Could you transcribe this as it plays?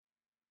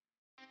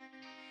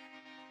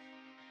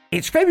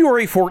It's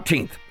February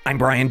 14th. I'm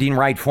Brian Dean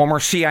Wright, former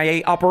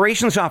CIA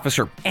operations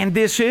officer, and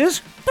this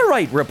is The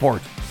Wright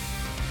Report.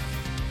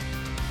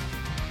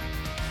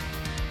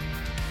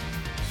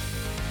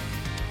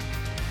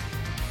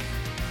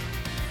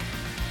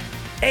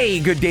 Hey,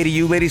 good day to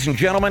you, ladies and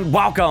gentlemen.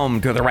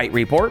 Welcome to The Wright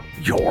Report,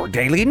 your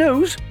daily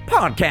news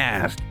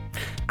podcast.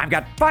 I've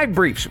got 5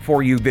 briefs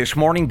for you this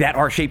morning that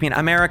are shaping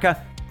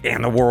America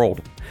and the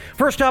world.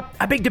 First up,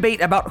 a big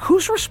debate about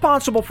who's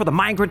responsible for the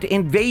migrant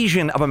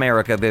invasion of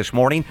America this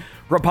morning.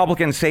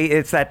 Republicans say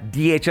it's that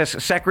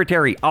DHS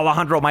Secretary,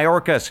 Alejandro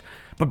Mayorkas.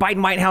 But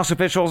Biden White House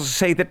officials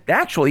say that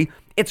actually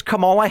it's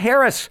Kamala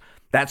Harris.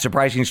 That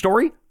surprising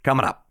story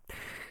coming up.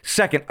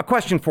 Second, a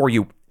question for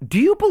you. Do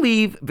you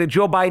believe that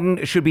Joe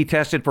Biden should be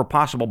tested for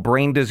possible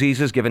brain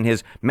diseases given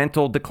his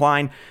mental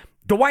decline?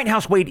 The White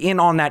House weighed in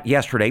on that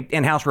yesterday,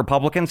 and House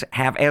Republicans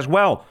have as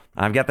well.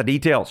 I've got the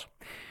details.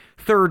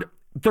 Third,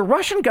 the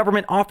Russian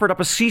government offered up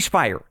a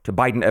ceasefire to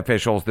Biden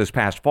officials this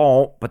past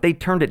fall, but they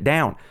turned it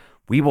down.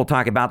 We will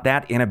talk about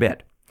that in a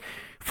bit.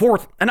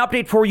 Fourth, an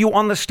update for you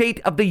on the State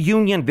of the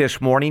Union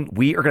this morning.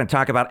 We are going to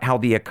talk about how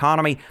the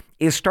economy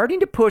is starting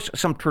to push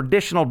some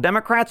traditional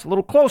Democrats a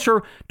little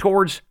closer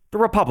towards the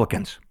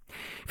Republicans.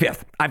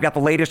 Fifth, I've got the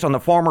latest on the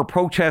farmer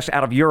protests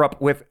out of Europe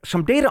with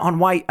some data on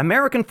why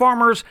American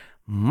farmers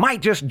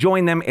might just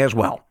join them as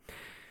well.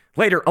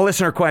 Later, a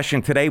listener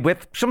question today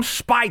with some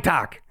spy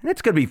talk, and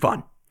it's going to be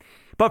fun.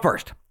 But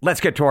first,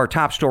 let's get to our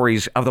top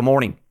stories of the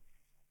morning.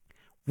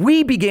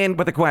 We begin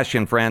with a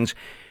question, friends.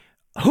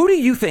 Who do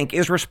you think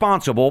is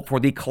responsible for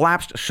the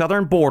collapsed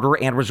southern border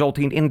and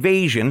resulting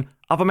invasion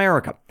of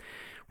America?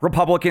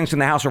 Republicans in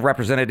the House of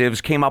Representatives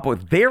came up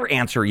with their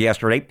answer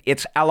yesterday.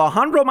 It's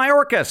Alejandro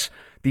Mayorkas,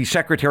 the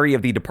Secretary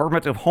of the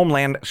Department of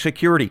Homeland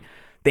Security.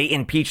 They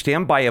impeached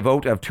him by a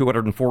vote of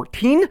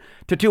 214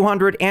 to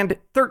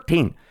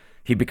 213.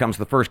 He becomes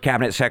the first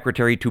cabinet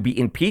secretary to be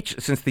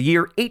impeached since the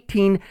year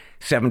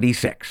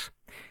 1876.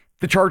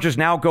 The charges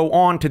now go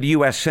on to the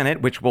U.S.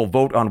 Senate, which will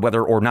vote on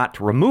whether or not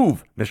to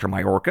remove Mr.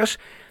 Mayorkas.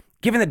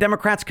 Given the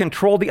Democrats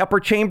control the upper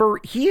chamber,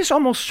 he is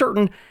almost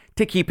certain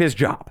to keep his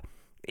job.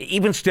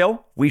 Even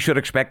still, we should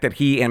expect that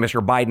he and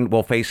Mr. Biden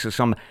will face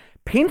some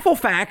painful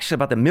facts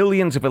about the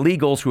millions of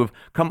illegals who have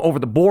come over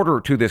the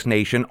border to this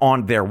nation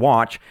on their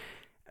watch.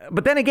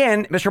 But then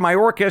again, Mr.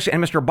 Mayorkas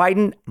and Mr.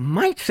 Biden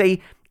might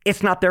say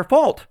it's not their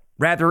fault.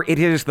 Rather, it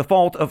is the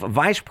fault of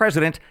Vice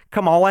President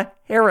Kamala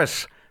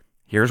Harris.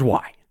 Here's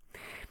why.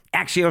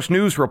 Axios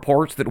News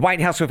reports that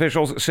White House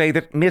officials say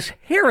that Miss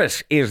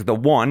Harris is the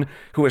one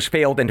who has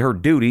failed in her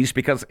duties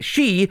because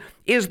she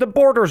is the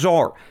border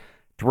czar.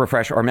 To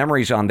refresh our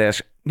memories on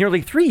this,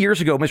 nearly 3 years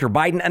ago, Mr.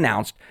 Biden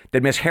announced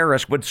that Miss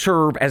Harris would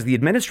serve as the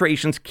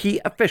administration's key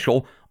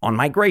official on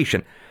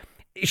migration.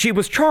 She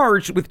was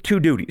charged with 2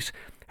 duties.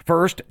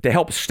 First, to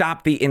help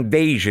stop the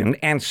invasion,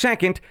 and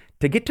second,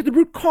 to get to the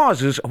root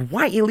causes of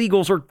why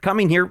illegals are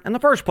coming here in the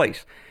first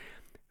place.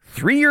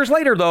 3 years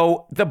later,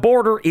 though, the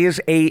border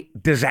is a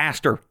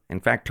disaster. In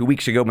fact, 2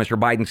 weeks ago, Mr.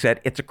 Biden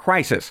said it's a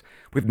crisis,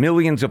 with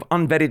millions of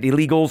unvetted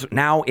illegals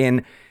now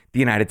in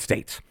the United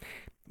States.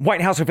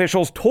 White House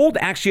officials told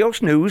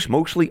Axios News,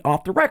 mostly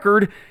off the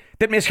record,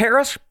 that Ms.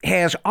 Harris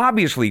has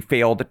obviously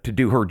failed to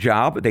do her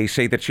job. They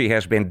say that she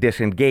has been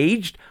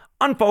disengaged,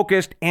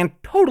 unfocused, and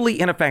totally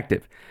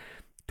ineffective.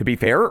 To be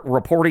fair,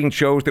 reporting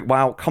shows that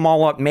while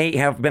Kamala may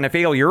have been a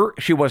failure,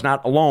 she was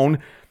not alone.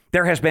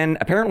 There has been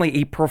apparently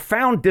a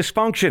profound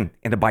dysfunction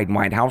in the Biden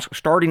White House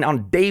starting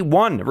on day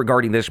 1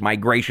 regarding this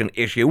migration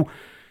issue.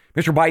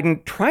 Mr.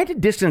 Biden tried to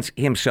distance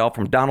himself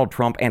from Donald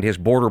Trump and his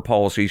border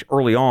policies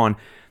early on,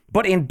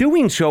 but in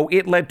doing so,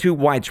 it led to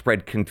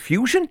widespread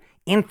confusion,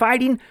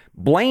 infighting,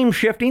 blame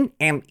shifting,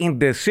 and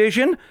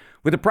indecision,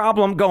 with the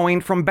problem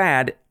going from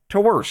bad to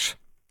worse.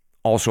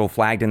 Also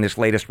flagged in this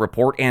latest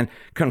report and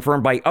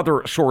confirmed by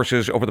other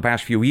sources over the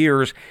past few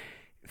years,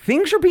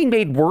 things are being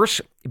made worse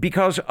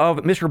because of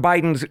Mr.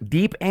 Biden's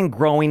deep and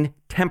growing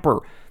temper.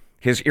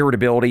 His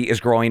irritability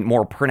is growing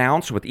more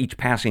pronounced with each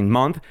passing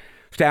month.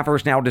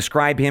 Staffers now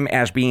describe him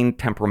as being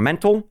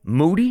temperamental,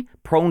 moody,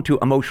 prone to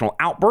emotional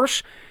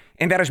outbursts,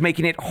 and that is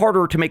making it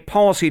harder to make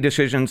policy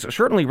decisions,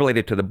 certainly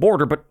related to the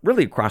border, but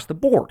really across the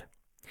board.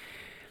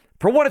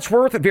 For what it's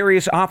worth,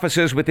 various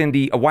offices within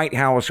the White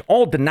House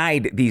all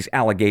denied these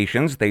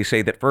allegations. They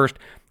say that first,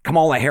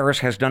 Kamala Harris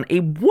has done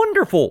a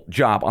wonderful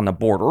job on the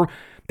border,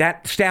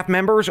 that staff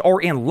members are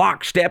in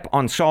lockstep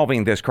on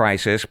solving this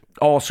crisis.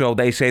 Also,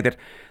 they say that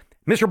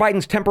Mr.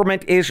 Biden's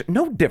temperament is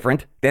no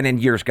different than in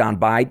years gone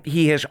by.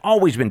 He has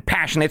always been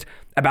passionate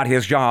about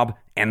his job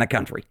and the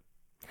country.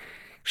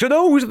 So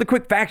those are the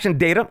quick facts and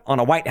data on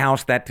a White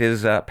House that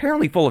is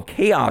apparently full of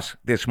chaos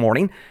this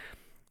morning.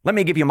 Let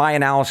me give you my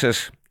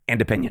analysis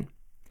and opinion.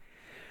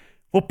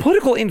 Well,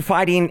 political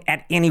infighting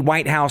at any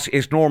White House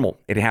is normal.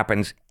 It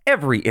happens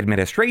every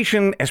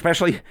administration,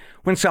 especially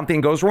when something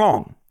goes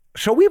wrong.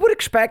 So we would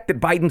expect that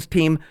Biden's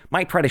team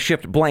might try to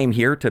shift blame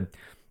here to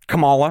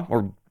Kamala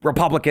or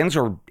Republicans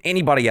or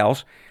anybody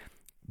else.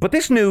 But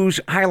this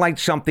news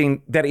highlights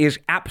something that is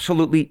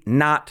absolutely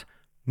not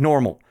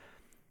normal.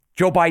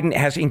 Joe Biden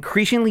has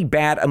increasingly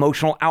bad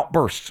emotional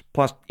outbursts,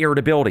 plus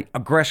irritability,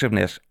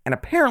 aggressiveness, and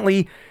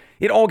apparently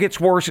it all gets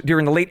worse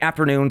during the late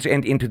afternoons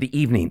and into the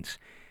evenings.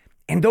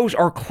 And those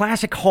are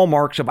classic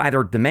hallmarks of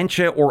either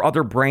dementia or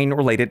other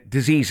brain-related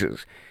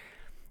diseases.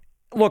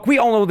 Look, we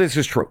all know this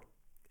is true.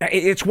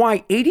 It's why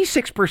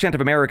 86% of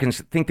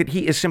Americans think that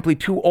he is simply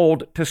too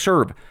old to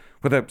serve,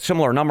 with a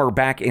similar number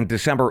back in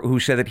December who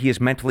said that he is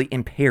mentally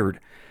impaired.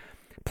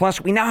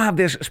 Plus, we now have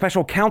this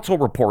special counsel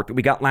report that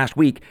we got last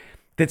week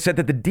that said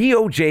that the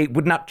DOJ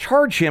would not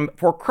charge him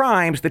for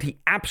crimes that he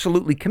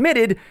absolutely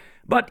committed,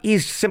 but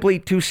is simply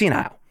too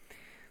senile.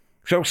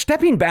 So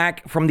stepping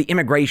back from the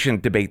immigration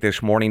debate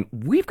this morning,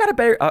 we've got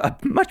a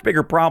much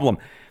bigger problem.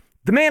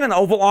 The man in the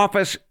Oval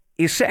Office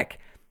is sick,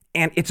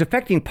 and it's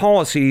affecting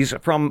policies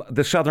from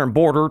the southern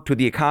border to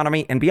the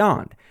economy and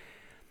beyond.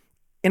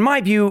 In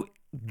my view,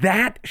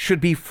 that should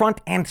be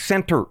front and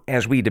center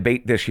as we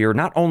debate this year,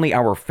 not only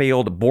our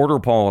failed border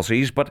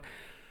policies, but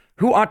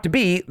who ought to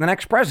be the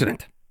next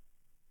president.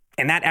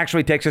 And that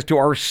actually takes us to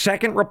our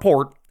second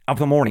report of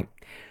the morning.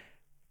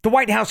 The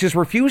White House is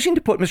refusing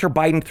to put Mr.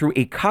 Biden through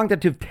a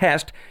cognitive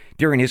test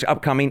during his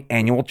upcoming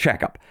annual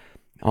checkup.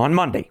 On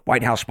Monday,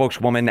 White House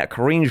spokeswoman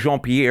Karine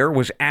Jean-Pierre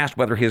was asked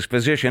whether his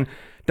physician,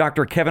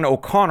 Dr. Kevin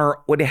O'Connor,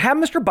 would have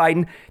Mr.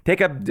 Biden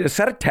take a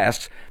set of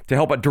tests to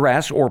help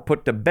address or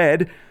put to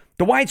bed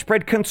the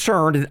widespread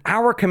concern that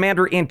our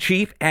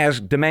commander-in-chief has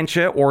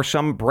dementia or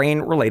some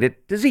brain-related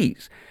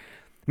disease.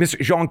 Ms.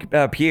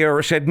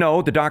 Jean-Pierre said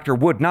no, the doctor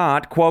would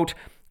not, quote,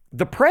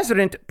 "The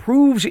president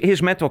proves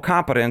his mental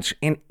competence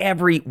in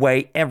every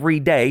way, every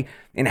day,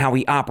 in how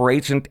he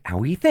operates and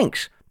how he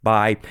thinks,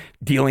 by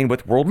dealing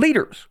with world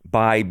leaders,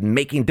 by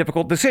making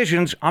difficult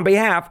decisions on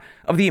behalf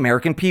of the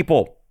American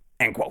people,"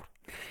 end quote.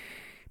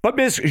 But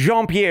Ms.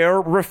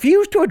 Jean-Pierre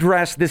refused to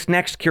address this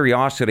next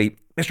curiosity.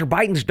 Mr.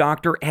 Biden's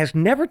doctor has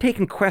never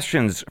taken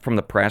questions from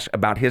the press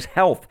about his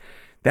health.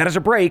 That is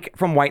a break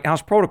from White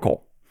House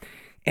protocol.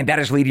 And that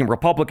is leading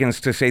Republicans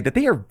to say that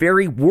they are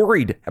very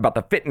worried about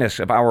the fitness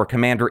of our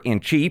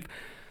commander-in-chief.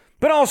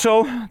 But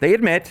also, they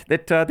admit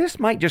that this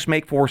might just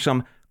make for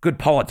some good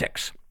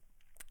politics.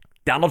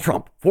 Donald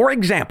Trump, for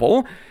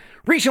example,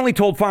 recently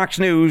told Fox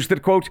News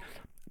that, quote,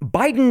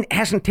 "Biden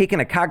hasn't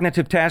taken a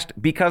cognitive test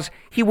because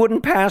he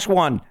wouldn't pass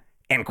one,"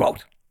 end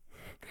quote.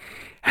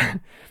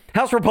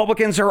 House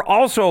Republicans are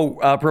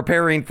also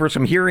preparing for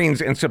some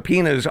hearings and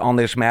subpoenas on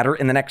this matter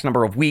in the next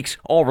number of weeks,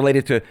 all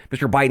related to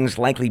Mr. Biden's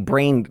likely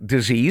brain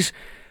disease.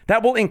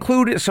 That will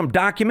include some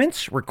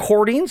documents,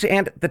 recordings,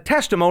 and the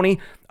testimony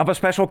of a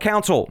special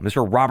counsel,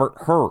 Mr. Robert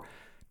Hur.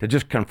 To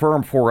just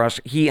confirm for us,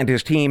 he and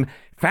his team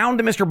found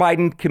that Mr.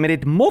 Biden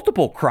committed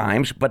multiple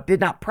crimes, but did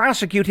not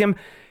prosecute him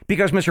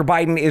because Mr.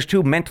 Biden is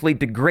too mentally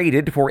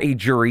degraded for a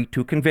jury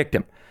to convict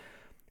him.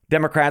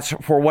 Democrats,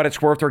 for what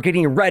it's worth, are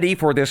getting ready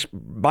for this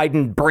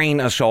Biden brain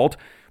assault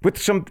with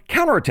some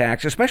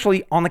counterattacks,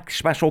 especially on the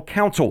special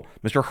counsel,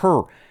 Mr.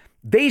 Hur.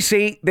 They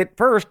say that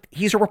first,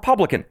 he's a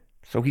Republican,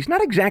 so he's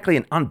not exactly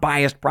an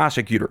unbiased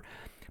prosecutor.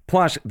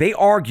 Plus, they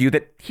argue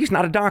that he's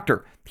not a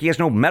doctor. He has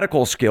no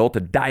medical skill to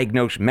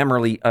diagnose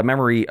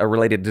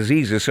memory-related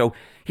diseases, so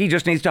he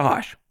just needs to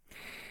hush.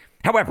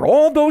 However,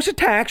 all those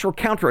attacks or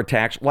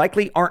counterattacks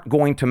likely aren't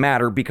going to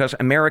matter because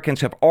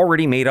Americans have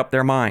already made up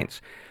their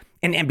minds.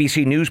 An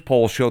NBC News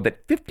poll showed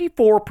that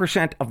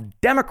 54% of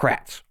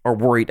Democrats are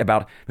worried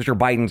about Mr.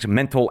 Biden's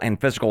mental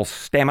and physical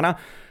stamina,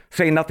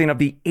 say nothing of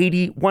the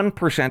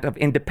 81% of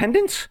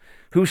independents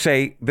who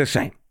say the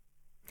same.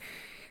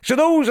 So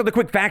those are the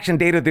quick facts and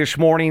data this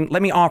morning.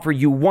 Let me offer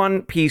you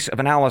one piece of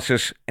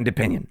analysis and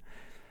opinion.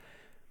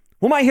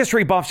 Well, my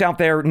history buffs out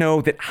there know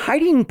that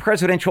hiding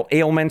presidential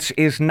ailments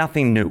is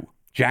nothing new.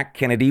 Jack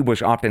Kennedy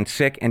was often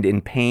sick and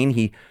in pain.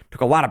 He took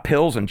a lot of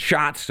pills and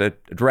shots to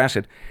address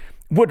it.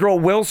 Woodrow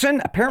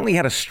Wilson apparently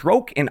had a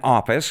stroke in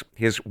office.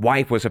 His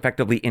wife was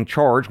effectively in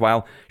charge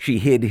while she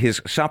hid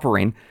his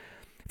suffering.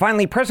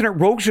 Finally, President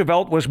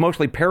Roosevelt was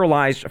mostly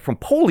paralyzed from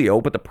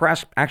polio, but the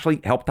press actually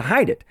helped to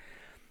hide it.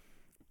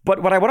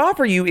 But what I would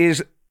offer you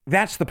is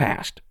that's the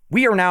past.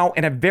 We are now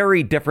in a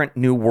very different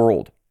new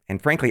world.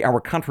 And frankly, our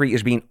country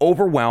is being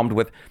overwhelmed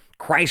with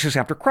crisis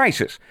after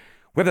crisis,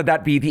 whether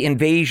that be the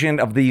invasion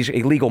of these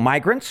illegal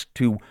migrants,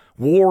 to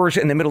wars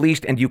in the Middle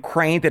East and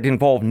Ukraine that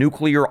involve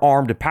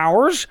nuclear-armed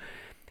powers,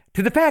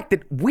 to the fact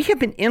that we have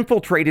been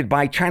infiltrated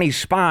by Chinese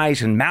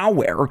spies and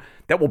malware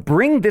that will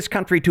bring this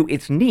country to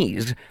its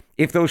knees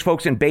if those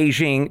folks in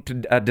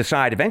Beijing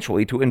decide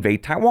eventually to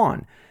invade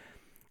Taiwan.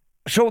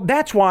 So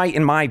that's why,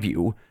 in my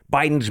view,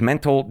 Biden's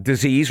mental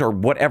disease, or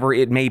whatever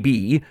it may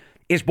be,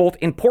 is both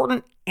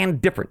important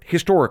and different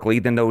historically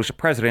than those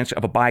presidents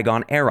of a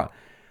bygone era.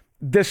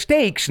 The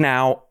stakes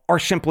now are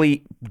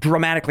simply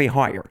dramatically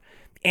higher.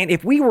 And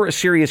if we were a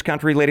serious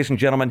country, ladies and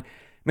gentlemen,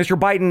 Mr.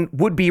 Biden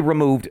would be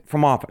removed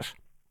from office.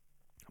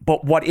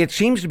 But what it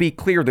seems to be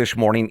clear this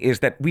morning is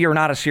that we are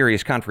not a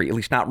serious country, at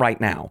least not right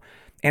now.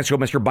 And so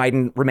Mr.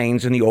 Biden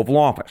remains in the Oval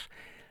Office.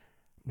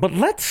 But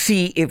let's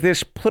see if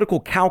this political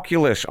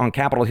calculus on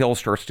Capitol Hill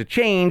starts to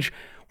change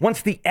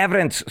once the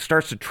evidence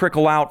starts to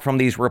trickle out from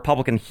these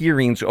Republican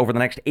hearings over the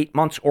next 8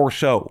 months or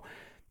so,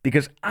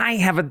 because I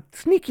have a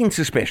sneaking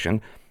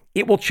suspicion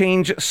it will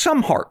change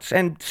some hearts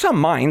and some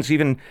minds,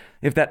 even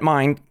if that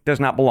mind does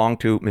not belong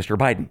to Mr.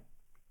 Biden.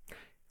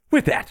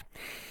 With that,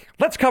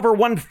 let's cover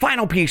one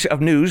final piece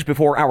of news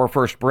before our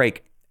first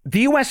break.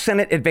 The U.S.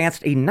 Senate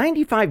advanced a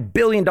 $95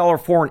 billion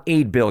foreign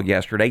aid bill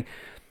yesterday,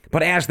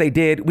 but as they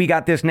did, we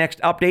got this next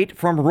update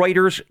from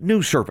Reuters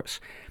news service.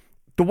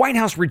 The White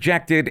House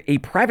rejected a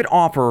private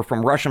offer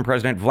from Russian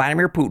President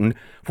Vladimir Putin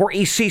for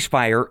a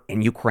ceasefire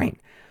in Ukraine.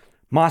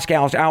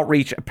 Moscow's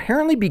outreach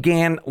apparently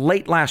began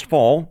late last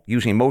fall,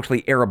 using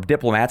mostly Arab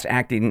diplomats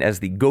acting as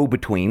the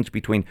go-betweens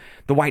between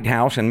the White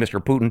House and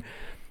Mr. Putin.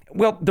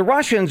 Well, the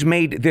Russians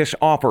made this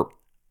offer.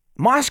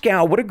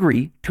 Moscow would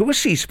agree to a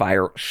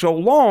ceasefire so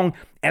long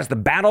as the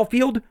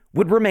battlefield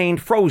would remain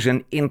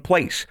frozen in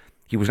place.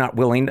 He was not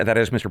willing, that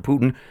is, Mr.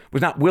 Putin,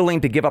 was not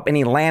willing to give up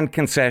any land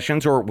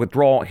concessions or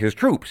withdraw his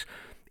troops.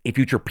 A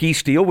future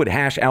peace deal would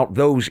hash out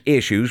those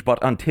issues, but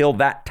until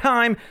that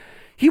time,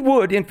 he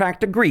would, in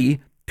fact,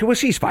 agree to a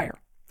ceasefire.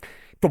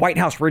 The White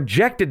House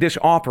rejected this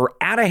offer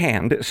out of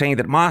hand, saying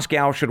that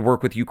Moscow should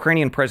work with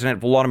Ukrainian President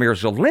Volodymyr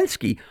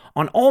Zelensky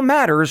on all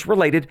matters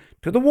related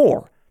to the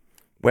war.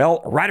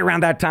 Well, right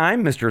around that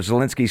time, Mr.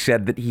 Zelensky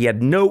said that he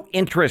had no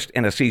interest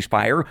in a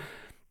ceasefire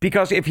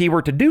because if he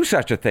were to do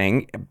such a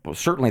thing,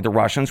 certainly the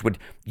Russians would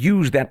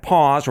use that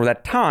pause or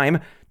that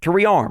time to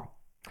rearm.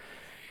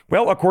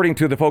 Well, according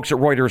to the folks at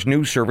Reuters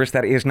news service,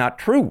 that is not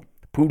true.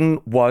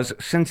 Putin was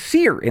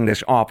sincere in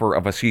this offer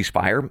of a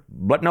ceasefire,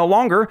 but no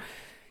longer.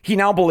 He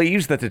now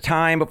believes that the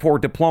time for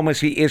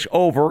diplomacy is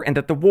over and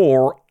that the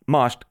war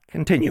must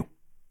continue.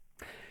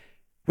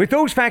 With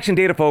those facts and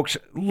data, folks,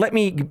 let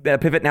me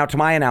pivot now to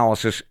my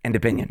analysis and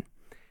opinion.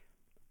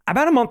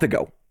 About a month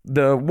ago,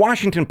 the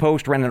Washington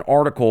Post ran an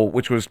article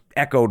which was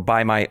echoed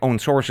by my own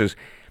sources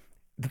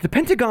that the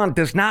Pentagon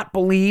does not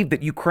believe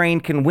that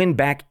Ukraine can win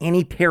back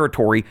any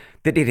territory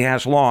that it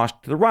has lost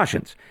to the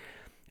Russians.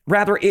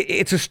 Rather,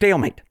 it's a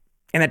stalemate,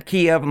 and that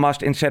Kiev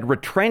must instead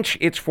retrench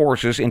its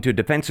forces into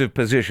defensive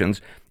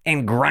positions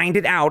and grind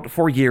it out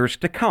for years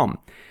to come.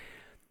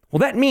 Well,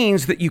 that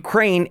means that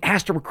Ukraine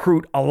has to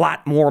recruit a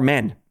lot more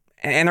men,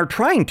 and they're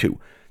trying to.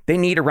 They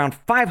need around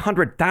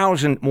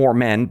 500,000 more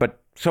men,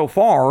 but so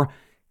far,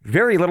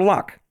 very little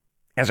luck.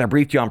 As I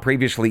briefed you on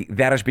previously,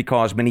 that is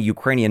because many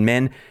Ukrainian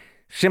men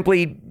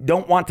simply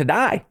don't want to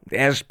die,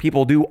 as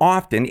people do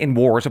often in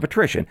wars of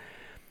attrition.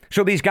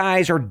 So these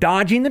guys are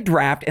dodging the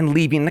draft and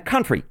leaving the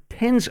country.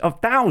 Tens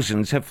of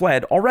thousands have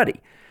fled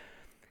already.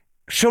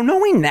 So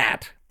knowing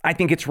that, I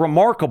think it's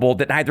remarkable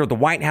that neither the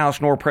White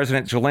House nor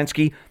President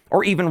Zelensky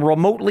are even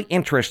remotely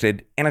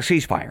interested in a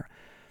ceasefire.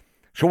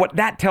 So what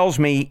that tells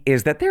me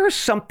is that there is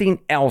something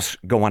else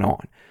going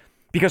on.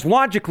 Because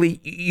logically,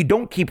 you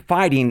don't keep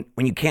fighting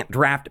when you can't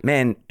draft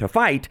men to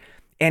fight,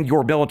 and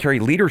your military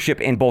leadership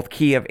in both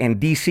Kiev and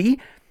D.C.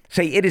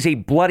 say it is a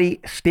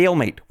bloody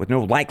stalemate with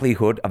no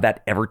likelihood of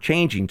that ever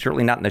changing,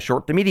 certainly not in the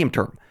short to medium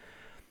term.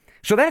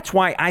 So that's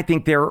why I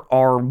think there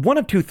are one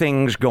of two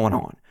things going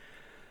on.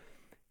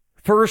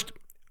 First,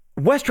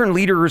 Western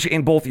leaders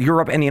in both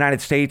Europe and the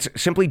United States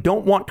simply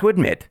don't want to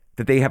admit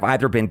that they have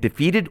either been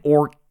defeated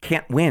or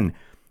can't win.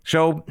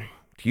 So,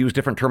 to use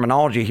different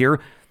terminology here,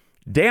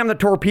 damn the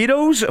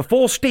torpedoes,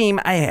 full steam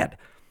ahead.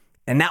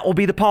 And that will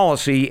be the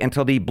policy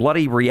until the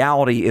bloody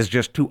reality is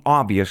just too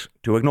obvious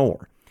to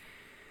ignore.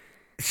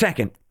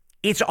 Second,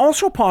 it's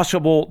also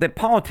possible that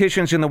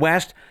politicians in the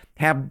West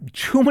have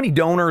too many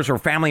donors or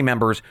family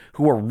members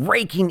who are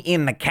raking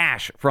in the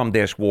cash from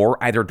this war,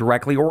 either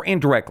directly or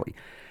indirectly.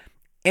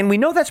 And we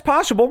know that's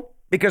possible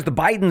because the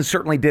Bidens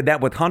certainly did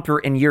that with Hunter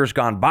in years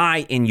gone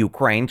by in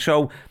Ukraine.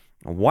 So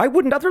why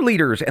wouldn't other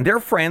leaders and their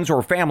friends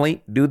or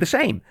family do the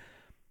same?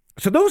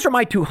 So those are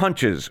my two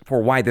hunches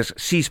for why this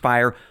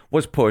ceasefire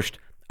was pushed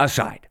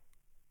aside.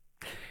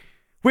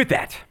 With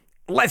that,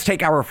 let's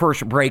take our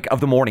first break of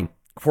the morning.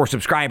 For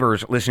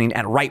subscribers listening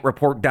at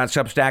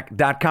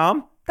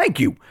rightreport.substack.com, thank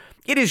you.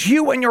 It is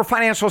you and your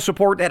financial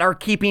support that are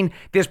keeping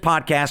this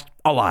podcast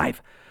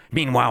alive.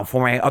 Meanwhile,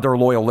 for my other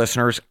loyal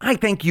listeners, I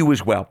thank you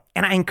as well.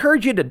 And I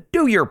encourage you to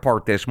do your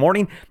part this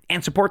morning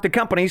and support the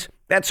companies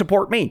that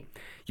support me.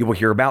 You will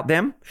hear about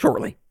them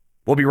shortly.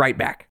 We'll be right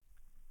back.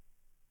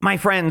 My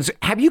friends,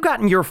 have you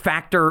gotten your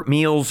Factor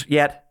meals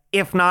yet?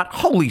 If not,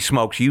 holy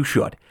smokes, you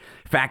should.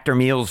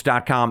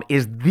 FactorMeals.com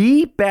is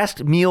the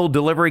best meal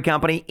delivery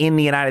company in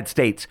the United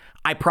States.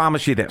 I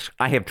promise you this.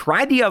 I have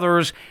tried the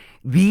others.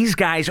 These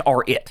guys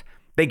are it.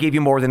 They give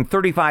you more than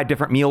 35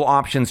 different meal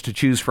options to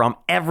choose from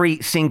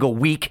every single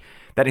week.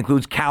 That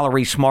includes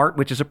Calorie Smart,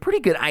 which is a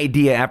pretty good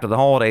idea after the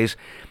holidays.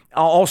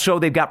 Also,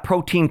 they've got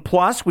Protein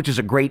Plus, which is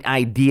a great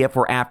idea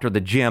for after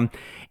the gym.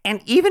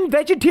 And even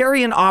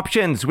vegetarian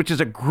options, which is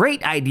a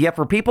great idea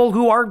for people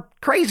who are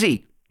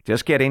crazy.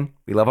 Just kidding.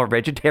 We love our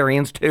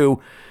vegetarians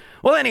too.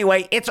 Well,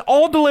 anyway, it's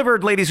all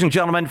delivered, ladies and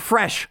gentlemen,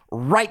 fresh,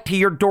 right to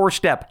your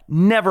doorstep,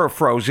 never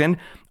frozen.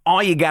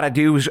 All you got to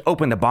do is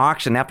open the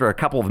box, and after a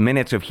couple of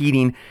minutes of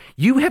heating,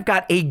 you have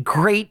got a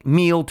great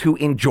meal to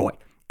enjoy.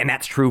 And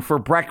that's true for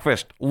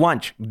breakfast,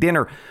 lunch,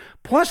 dinner.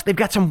 Plus, they've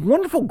got some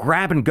wonderful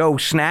grab-and-go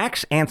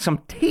snacks and some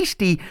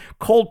tasty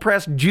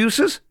cold-pressed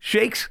juices,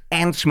 shakes,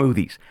 and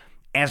smoothies.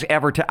 As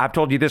ever, I've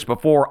told you this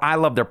before, I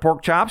love their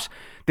pork chops.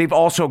 They've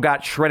also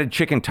got shredded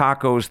chicken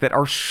tacos that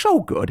are so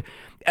good.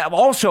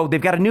 Also,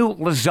 they've got a new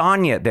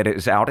lasagna that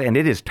is out, and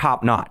it is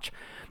top-notch.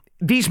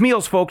 These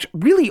meals, folks,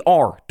 really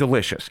are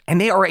delicious,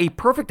 and they are a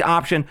perfect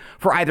option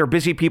for either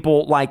busy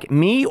people like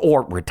me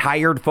or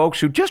retired folks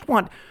who just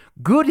want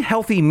good,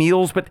 healthy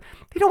meals, but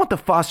they don't want the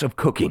fuss of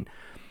cooking.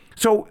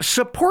 So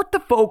support the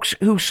folks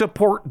who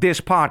support this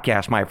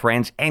podcast, my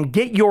friends, and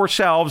get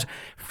yourselves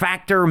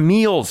Factor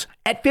meals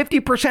at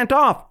 50%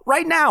 off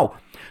right now.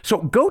 So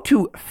go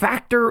to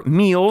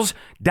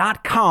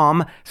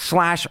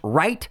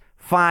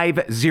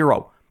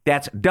factormeals.com/right50.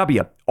 That's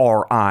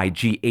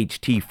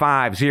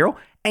WRIGHT50,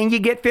 and you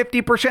get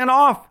 50%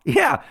 off.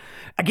 Yeah.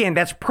 Again,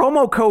 that's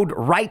promo code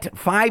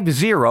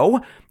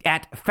RIGHT50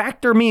 at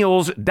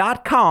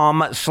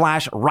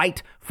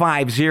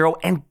factormeals.com/right50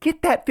 and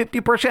get that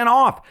 50%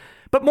 off.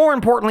 But more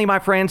importantly, my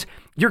friends,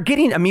 you're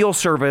getting a meal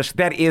service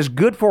that is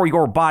good for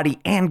your body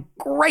and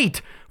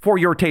great for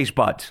your taste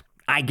buds.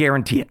 I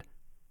guarantee it.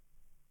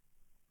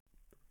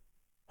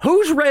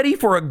 Who's ready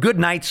for a good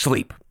night's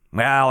sleep?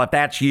 Well, if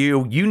that's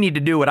you, you need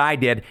to do what I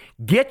did.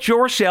 Get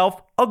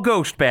yourself a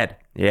ghost bed.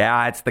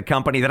 Yeah, it's the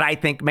company that I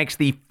think makes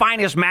the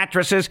finest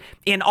mattresses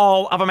in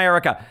all of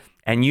America.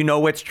 And you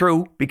know it's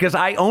true because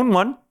I own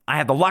one. I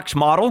have the Luxe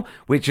model,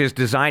 which is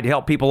designed to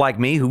help people like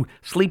me who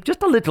sleep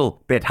just a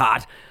little bit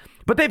hot.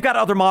 But they've got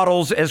other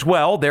models as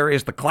well. There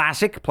is the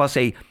Classic plus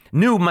a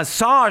new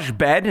massage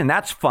bed, and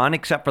that's fun,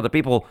 except for the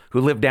people who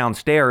live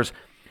downstairs.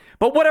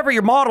 But whatever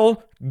your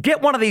model,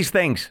 get one of these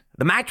things.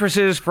 The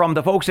mattresses from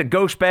the folks at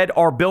Ghost Bed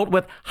are built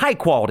with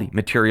high-quality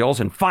materials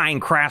and fine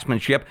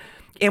craftsmanship.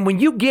 And when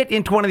you get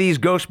into one of these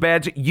Ghost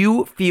Beds,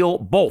 you feel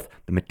both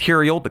the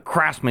material, the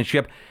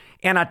craftsmanship,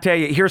 and I tell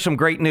you, here's some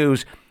great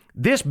news.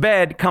 This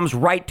bed comes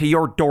right to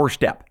your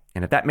doorstep.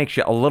 And if that makes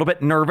you a little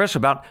bit nervous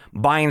about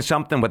buying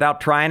something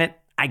without trying it,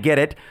 I get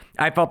it.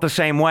 I felt the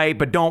same way,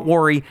 but don't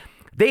worry.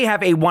 They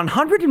have a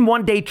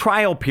 101-day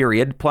trial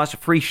period plus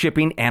free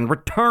shipping and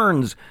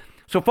returns.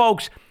 So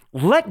folks,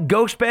 let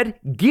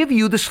GhostBed give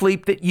you the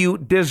sleep that you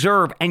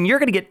deserve, and you're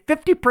going to get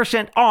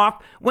 50%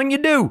 off when you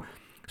do.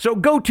 So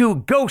go to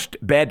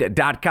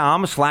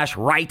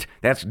ghostbed.com/right.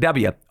 That's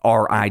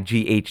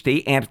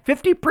WRIGHT, and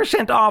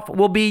 50% off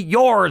will be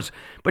yours.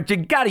 But you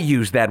got to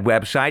use that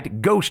website,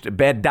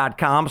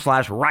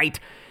 ghostbed.com/right.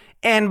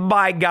 And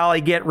by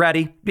golly, get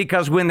ready,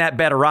 because when that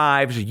bed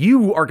arrives,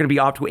 you are going to be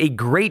off to a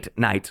great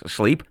night's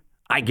sleep.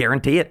 I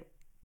guarantee it.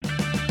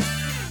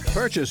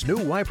 Purchase new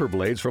wiper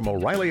blades from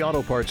O'Reilly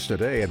Auto Parts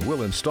today and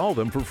we'll install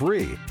them for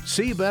free.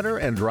 See better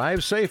and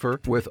drive safer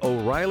with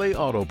O'Reilly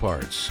Auto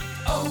Parts.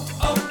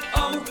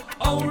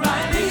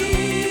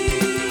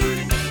 O'Reilly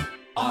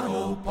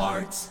Auto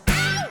Parts.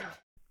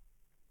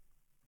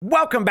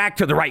 Welcome back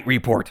to The Right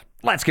Report.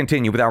 Let's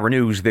continue with our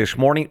news this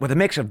morning with a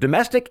mix of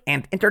domestic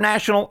and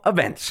international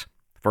events.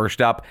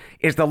 First up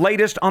is the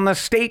latest on the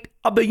State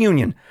of the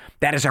Union.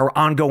 That is our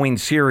ongoing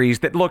series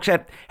that looks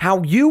at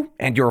how you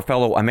and your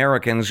fellow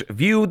Americans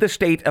view the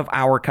state of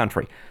our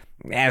country.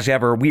 As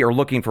ever, we are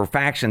looking for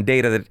facts and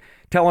data that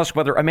tell us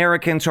whether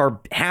Americans are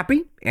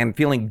happy and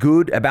feeling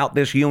good about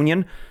this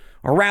union,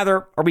 or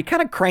rather, are we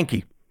kind of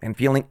cranky and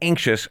feeling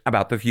anxious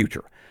about the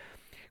future?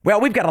 Well,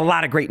 we've got a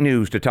lot of great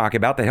news to talk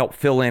about to help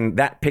fill in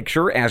that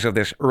picture as of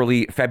this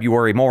early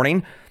February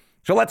morning.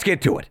 So let's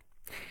get to it.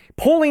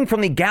 Polling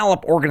from the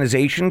Gallup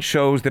organization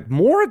shows that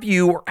more of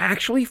you are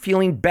actually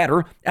feeling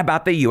better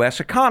about the U.S.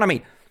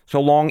 economy, so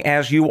long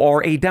as you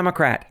are a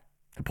Democrat.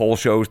 The poll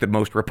shows that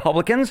most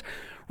Republicans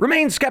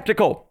remain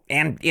skeptical,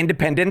 and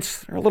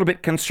independents are a little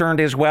bit concerned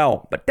as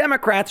well. But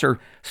Democrats are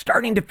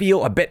starting to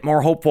feel a bit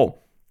more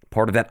hopeful.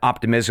 Part of that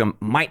optimism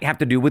might have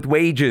to do with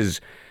wages.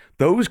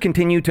 Those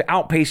continue to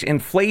outpace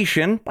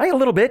inflation by a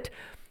little bit.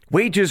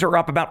 Wages are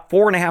up about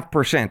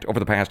 4.5% over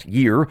the past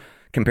year.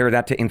 Compare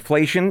that to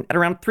inflation at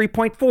around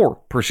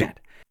 3.4%.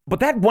 But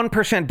that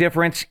 1%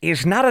 difference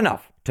is not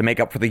enough to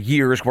make up for the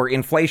years where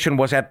inflation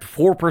was at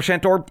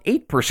 4% or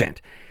 8%.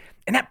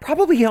 And that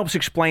probably helps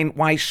explain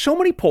why so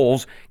many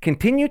polls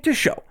continue to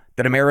show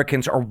that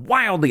Americans are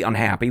wildly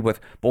unhappy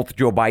with both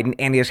Joe Biden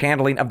and his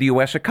handling of the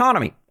U.S.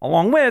 economy,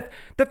 along with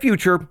the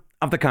future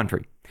of the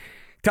country.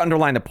 To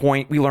underline the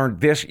point, we learned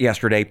this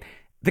yesterday.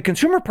 The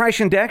Consumer Price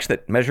Index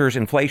that measures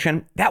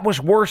inflation, that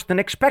was worse than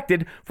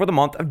expected for the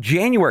month of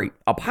January,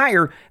 up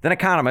higher than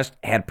economists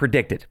had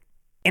predicted.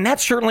 And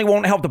that certainly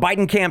won't help the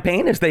Biden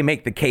campaign as they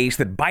make the case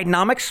that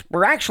Bidenomics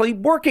were actually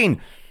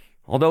working.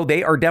 Although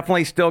they are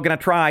definitely still going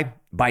to try.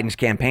 Biden's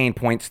campaign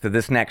points to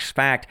this next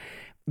fact.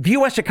 The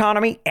U.S.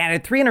 economy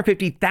added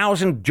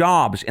 350,000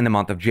 jobs in the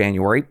month of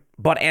January.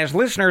 But as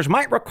listeners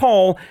might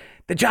recall,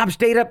 the jobs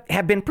data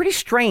have been pretty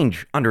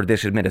strange under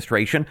this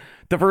administration.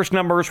 The first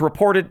numbers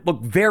reported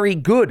look very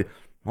good,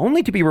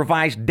 only to be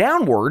revised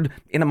downward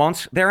in the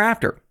months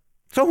thereafter.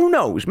 So who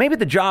knows? Maybe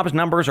the jobs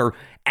numbers are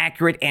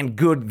accurate and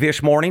good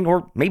this morning,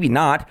 or maybe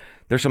not.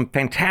 There's some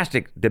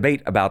fantastic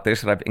debate about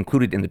this that I've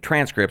included in the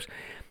transcripts.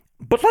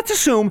 But let's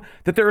assume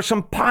that there is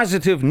some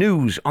positive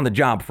news on the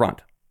job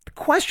front. The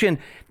question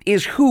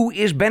is, who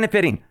is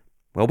benefiting?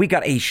 Well, we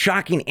got a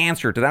shocking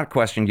answer to that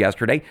question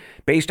yesterday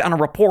based on a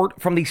report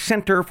from the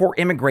Center for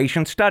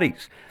Immigration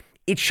Studies.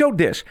 It showed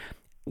this.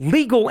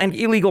 Legal and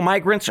illegal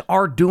migrants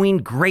are doing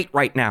great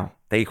right now.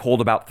 They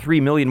hold about 3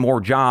 million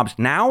more jobs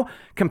now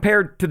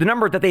compared to the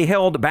number that they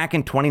held back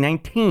in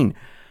 2019.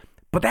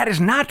 But that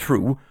is not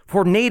true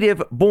for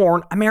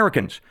native-born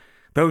Americans.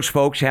 Those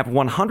folks have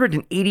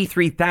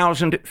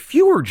 183,000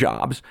 fewer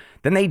jobs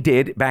than they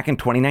did back in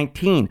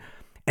 2019.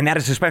 And that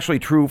is especially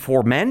true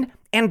for men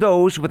and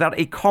those without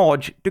a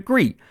college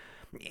degree.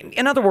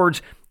 In other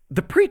words,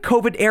 the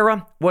pre-COVID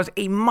era was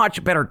a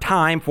much better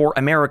time for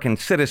American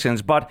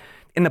citizens, but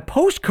in the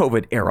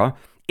post-COVID era,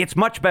 it's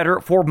much better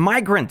for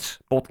migrants,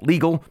 both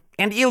legal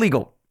and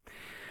illegal.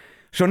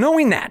 So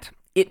knowing that,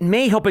 it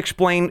may help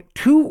explain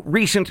two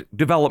recent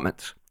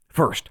developments.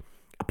 First,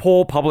 a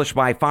poll published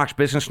by Fox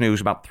Business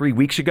News about 3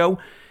 weeks ago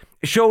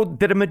showed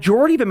that a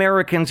majority of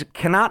Americans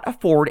cannot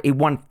afford a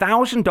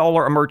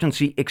 $1,000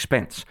 emergency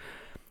expense.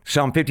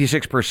 Some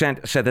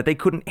 56% said that they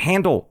couldn't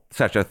handle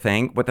such a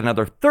thing, with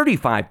another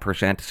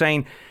 35%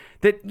 saying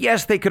that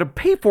yes, they could have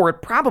paid for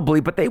it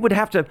probably, but they would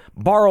have to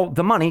borrow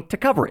the money to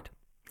cover it.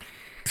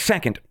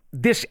 Second,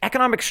 this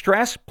economic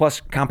stress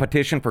plus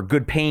competition for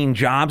good-paying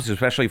jobs,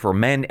 especially for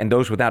men and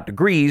those without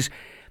degrees,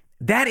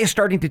 that is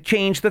starting to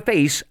change the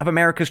face of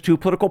America's two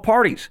political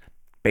parties.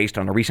 Based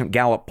on a recent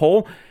Gallup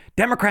poll,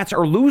 Democrats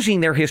are losing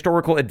their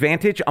historical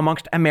advantage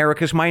amongst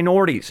America's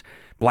minorities.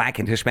 Black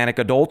and Hispanic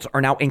adults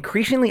are now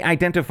increasingly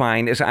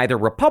identifying as either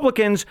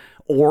Republicans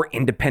or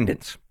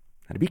independents.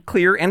 Now, to be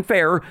clear and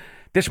fair,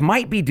 this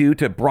might be due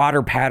to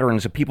broader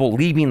patterns of people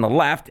leaving the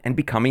left and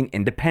becoming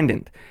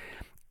independent.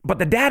 But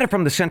the data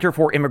from the Center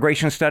for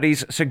Immigration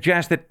Studies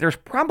suggests that there's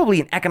probably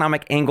an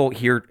economic angle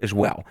here as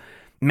well.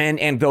 Men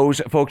and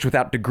those folks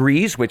without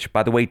degrees, which,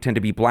 by the way, tend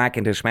to be Black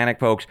and Hispanic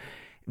folks,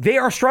 they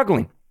are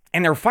struggling,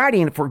 and they're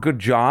fighting for good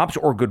jobs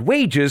or good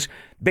wages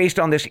based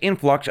on this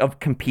influx of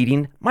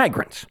competing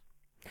migrants.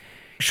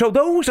 So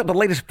those are the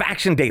latest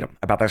facts and data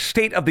about the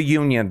state of the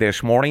union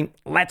this morning.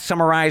 Let's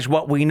summarize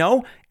what we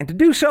know, and to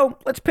do so,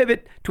 let's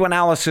pivot to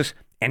analysis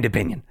and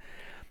opinion.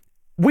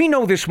 We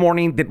know this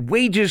morning that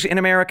wages in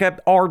America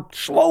are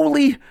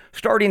slowly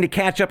starting to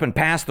catch up and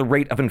pass the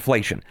rate of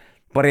inflation.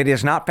 But it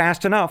is not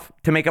fast enough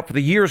to make up for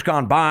the years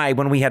gone by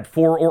when we had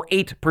 4 or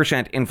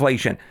 8%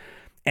 inflation.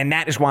 And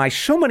that is why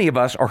so many of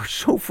us are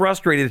so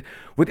frustrated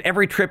with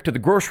every trip to the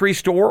grocery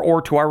store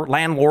or to our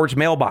landlord's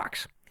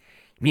mailbox.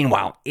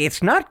 Meanwhile,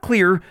 it's not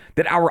clear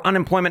that our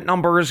unemployment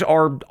numbers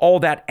are all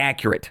that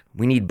accurate.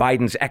 We need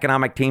Biden's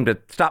economic team to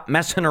stop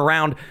messing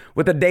around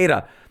with the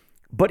data.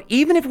 But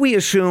even if we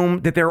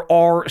assume that there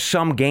are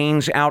some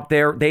gains out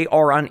there, they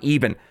are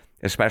uneven,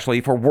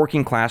 especially for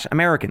working class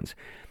Americans.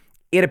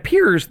 It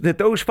appears that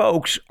those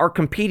folks are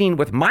competing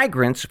with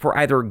migrants for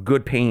either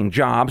good paying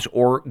jobs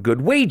or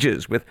good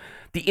wages, with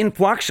the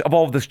influx of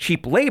all of this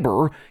cheap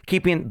labor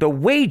keeping the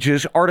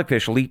wages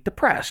artificially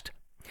depressed.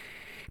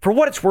 For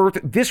what it's worth,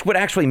 this would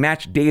actually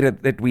match data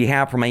that we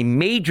have from a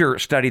major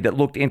study that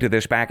looked into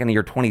this back in the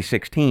year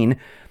 2016.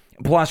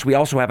 Plus, we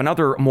also have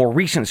another more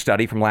recent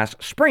study from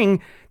last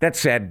spring that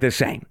said the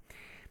same.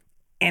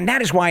 And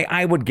that is why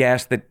I would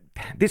guess that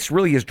this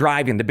really is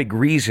driving the big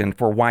reason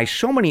for why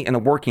so many in the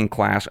working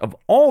class of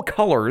all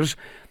colors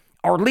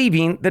are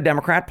leaving the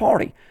Democrat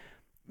Party.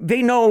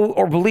 They know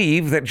or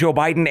believe that Joe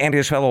Biden and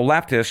his fellow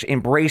leftists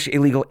embrace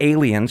illegal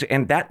aliens,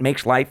 and that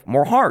makes life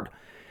more hard.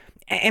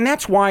 And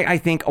that's why I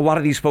think a lot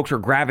of these folks are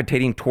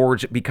gravitating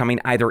towards becoming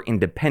either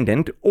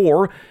independent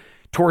or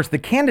towards the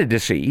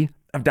candidacy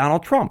of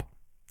Donald Trump.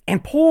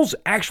 And polls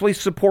actually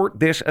support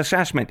this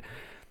assessment.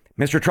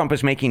 Mr. Trump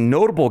is making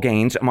notable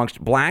gains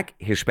amongst Black,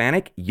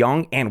 Hispanic,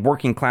 young, and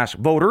working class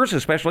voters,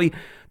 especially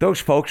those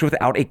folks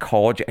without a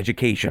college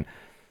education.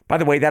 By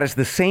the way, that is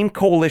the same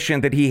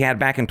coalition that he had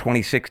back in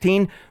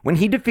 2016 when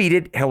he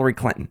defeated Hillary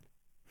Clinton.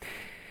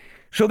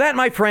 So that,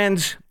 my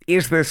friends,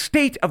 is the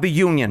state of the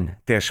union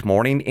this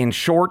morning. In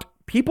short,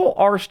 people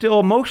are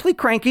still mostly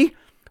cranky,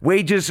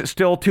 wages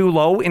still too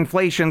low,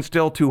 inflation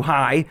still too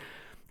high,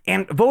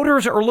 and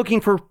voters are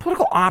looking for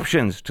political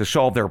options to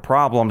solve their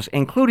problems,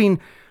 including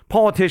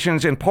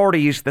politicians and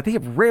parties that they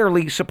have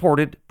rarely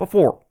supported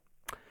before.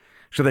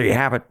 So there you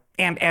have it.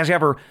 And as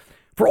ever,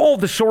 for all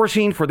the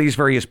sourcing for these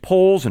various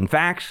polls and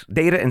facts,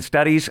 data and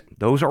studies,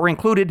 those are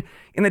included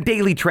in the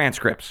daily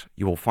transcripts.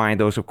 You will find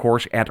those, of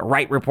course, at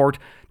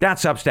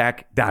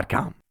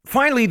rightreport.substack.com.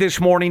 Finally, this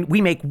morning,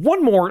 we make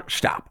one more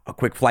stop, a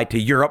quick flight to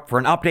Europe for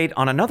an update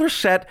on another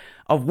set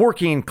of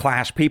working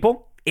class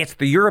people. It's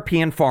the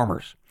European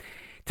farmers.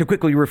 To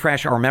quickly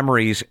refresh our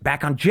memories,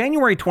 back on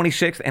January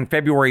 26th and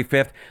February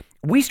 5th,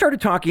 we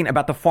started talking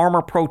about the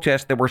farmer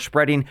protests that were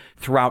spreading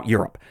throughout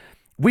Europe.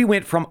 We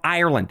went from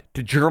Ireland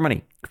to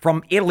Germany,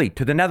 from Italy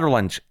to the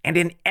Netherlands, and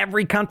in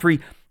every country,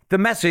 the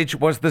message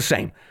was the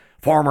same.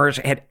 Farmers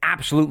had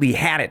absolutely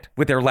had it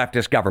with their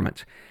leftist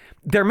governments.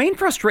 Their main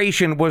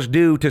frustration was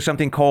due to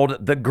something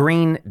called the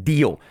Green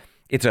Deal.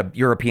 It's a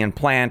European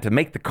plan to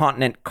make the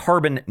continent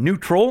carbon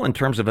neutral in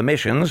terms of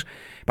emissions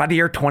by the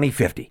year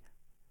 2050.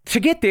 To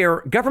get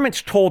there,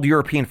 governments told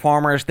European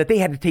farmers that they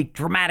had to take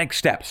dramatic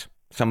steps.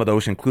 Some of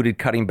those included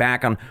cutting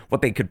back on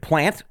what they could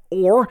plant,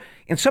 or,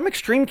 in some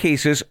extreme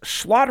cases,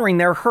 slaughtering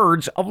their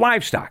herds of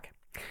livestock.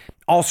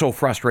 Also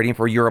frustrating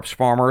for Europe's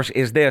farmers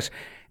is this: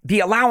 the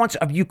allowance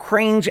of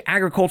Ukraine's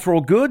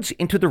agricultural goods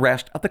into the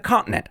rest of the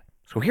continent.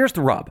 So here's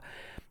the rub.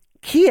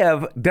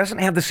 Kiev doesn't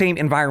have the same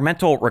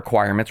environmental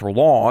requirements or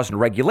laws and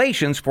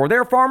regulations for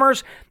their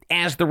farmers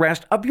as the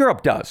rest of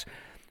Europe does.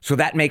 So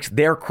that makes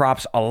their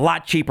crops a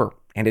lot cheaper,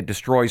 and it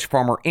destroys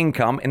farmer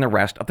income in the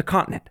rest of the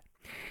continent.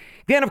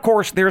 Then, of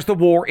course, there's the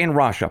war in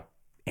Russia.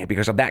 And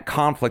because of that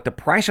conflict, the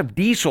price of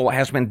diesel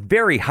has been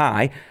very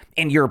high,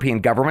 and European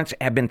governments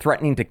have been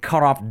threatening to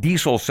cut off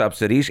diesel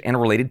subsidies and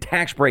related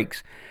tax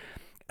breaks.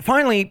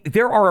 Finally,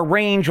 there are a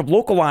range of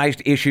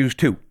localized issues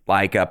too,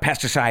 like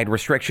pesticide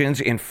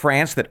restrictions in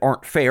France that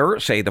aren't fair,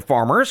 say the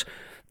farmers.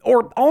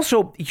 Or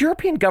also,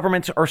 European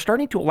governments are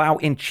starting to allow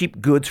in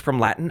cheap goods from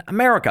Latin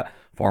America.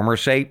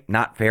 Farmers say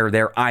not fair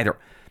there either.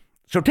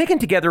 So taken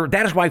together,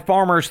 that is why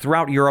farmers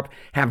throughout Europe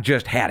have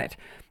just had it.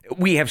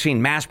 We have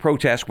seen mass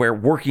protests where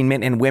working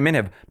men and women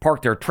have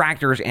parked their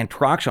tractors and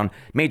trucks on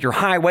major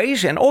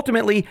highways, and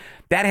ultimately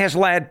that has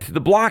led to the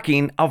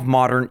blocking of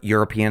modern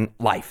European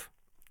life.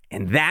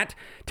 And that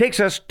takes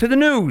us to the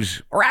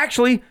news, or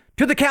actually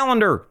to the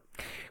calendar.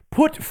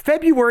 Put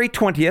February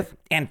 20th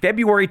and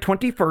February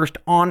 21st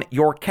on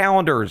your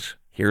calendars.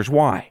 Here's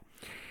why.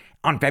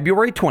 On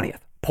February 20th,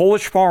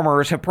 Polish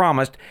farmers have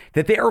promised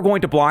that they are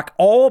going to block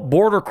all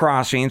border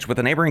crossings with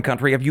the neighboring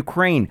country of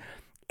Ukraine.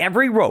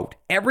 Every road,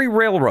 every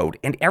railroad,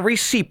 and every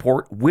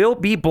seaport will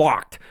be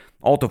blocked,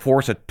 all to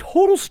force a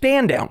total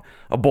stand down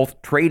of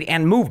both trade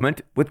and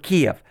movement with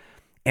Kiev.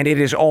 And it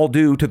is all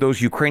due to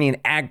those Ukrainian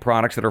ag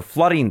products that are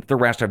flooding the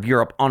rest of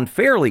Europe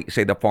unfairly,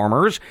 say the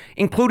farmers,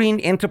 including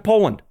into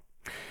Poland.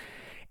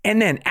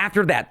 And then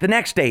after that, the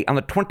next day, on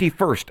the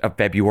 21st of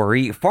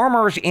February,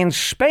 farmers in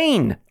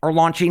Spain are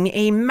launching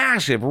a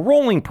massive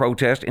rolling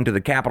protest into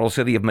the capital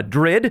city of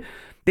Madrid.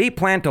 They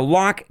plan to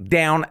lock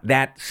down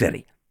that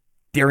city.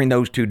 During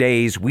those 2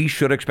 days, we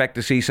should expect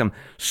to see some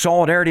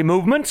solidarity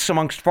movements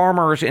amongst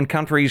farmers in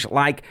countries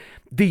like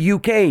the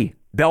UK,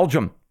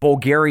 Belgium,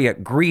 Bulgaria,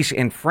 Greece,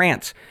 and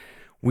France.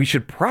 We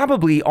should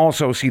probably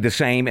also see the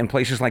same in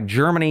places like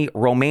Germany,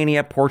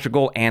 Romania,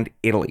 Portugal, and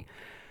Italy.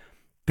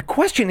 The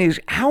question is,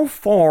 how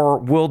far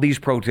will these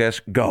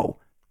protests go?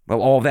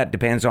 Well, all of that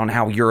depends on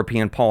how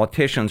European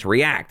politicians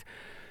react.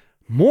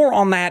 More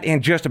on that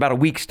in just about a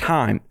week's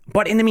time.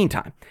 But in the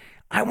meantime,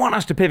 I want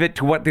us to pivot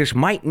to what this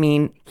might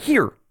mean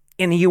here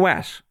in the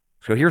U.S.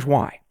 So here's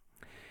why.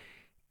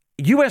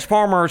 U.S.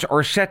 farmers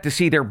are set to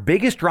see their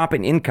biggest drop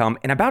in income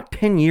in about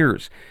 10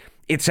 years.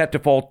 It's set to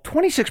fall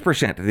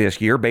 26%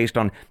 this year based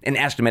on an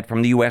estimate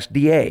from the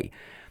USDA.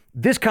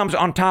 This comes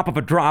on top of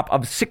a drop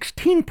of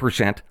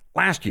 16%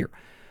 last year.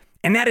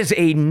 And that is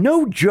a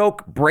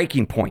no-joke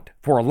breaking point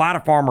for a lot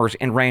of farmers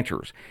and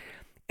ranchers.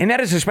 And that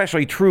is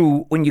especially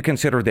true when you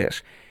consider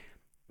this.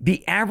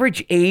 The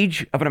average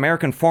age of an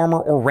American farmer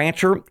or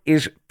rancher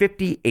is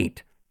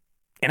 58.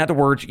 In other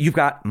words, you've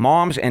got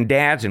moms and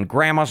dads and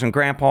grandmas and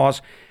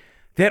grandpas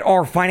that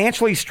are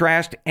financially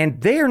stressed, and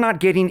they are not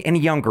getting any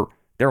younger.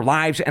 Their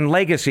lives and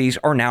legacies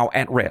are now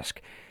at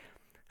risk.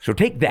 So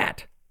take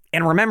that,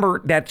 and remember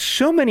that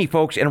so many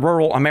folks in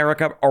rural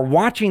America are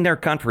watching their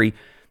country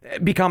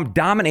become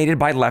dominated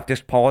by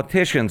leftist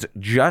politicians,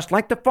 just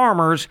like the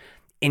farmers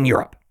in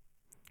Europe.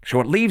 So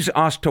it leaves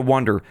us to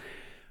wonder,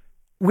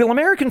 will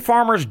American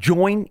farmers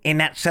join in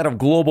that set of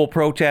global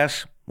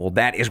protests? Well,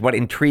 that is what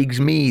intrigues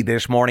me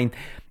this morning,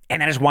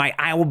 and that is why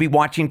I will be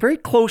watching very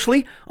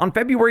closely on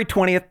February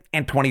 20th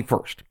and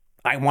 21st.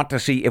 I want to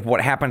see if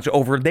what happens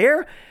over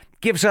there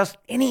gives us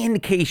any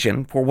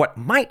indication for what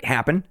might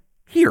happen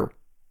here.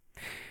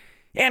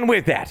 And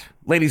with that,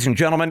 ladies and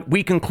gentlemen,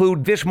 we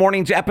conclude this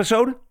morning's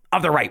episode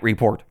of The Right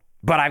Report.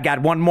 But I've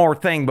got one more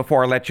thing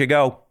before I let you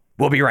go.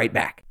 We'll be right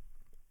back.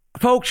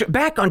 Folks,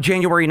 back on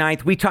January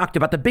 9th, we talked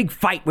about the big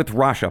fight with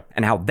Russia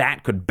and how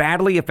that could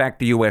badly affect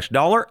the U.S.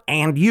 dollar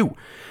and you.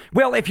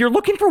 Well, if you're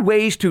looking for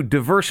ways to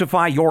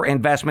diversify your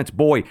investments,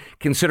 boy,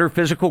 consider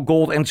physical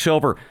gold and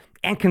silver.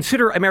 And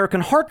consider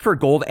American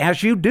Hartford Gold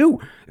as you do.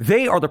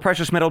 They are the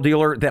precious metal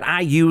dealer that I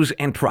use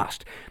and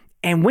trust.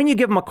 And when you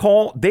give them a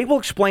call, they will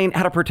explain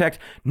how to protect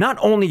not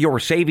only your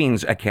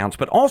savings accounts,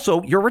 but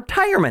also your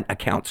retirement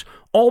accounts,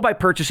 all by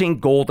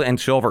purchasing gold and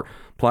silver.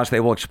 Plus, they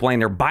will explain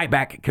their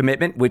buyback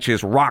commitment, which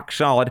is rock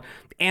solid.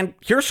 And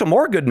here's some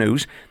more good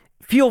news.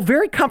 Feel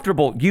very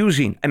comfortable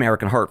using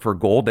American Hartford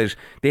Gold, as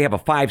they have a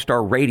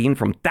 5-star rating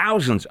from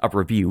thousands of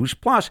reviews,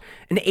 plus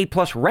an A+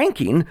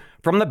 ranking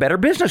from the Better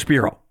Business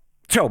Bureau.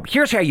 So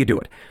here's how you do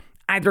it.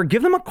 Either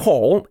give them a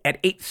call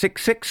at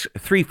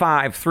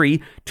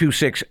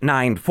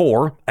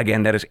 866-353-2694.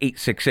 Again, that is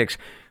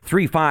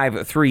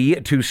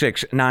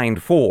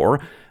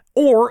 866-353-2694.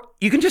 Or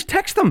you can just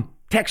text them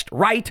Text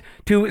RIGHT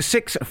to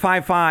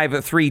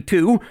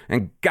 65532.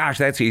 And gosh,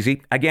 that's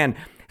easy. Again,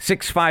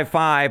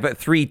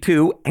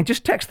 65532, and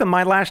just text them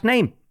my last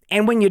name.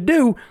 And when you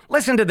do,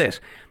 listen to this.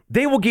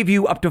 They will give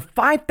you up to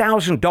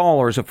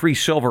 $5,000 of free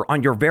silver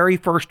on your very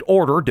first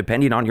order,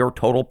 depending on your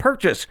total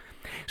purchase.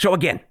 So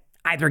again,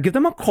 either give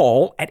them a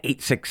call at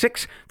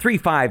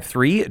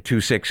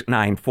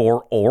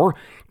 866-353-2694 or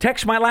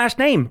text my last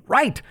name,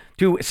 right,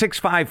 to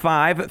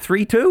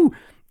 65532.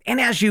 And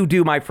as you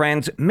do, my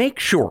friends, make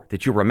sure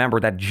that you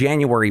remember that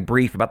January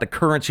brief about the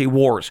currency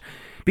wars,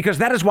 because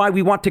that is why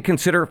we want to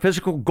consider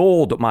physical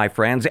gold, my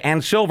friends,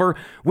 and silver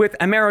with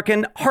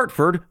American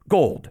Hartford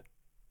Gold.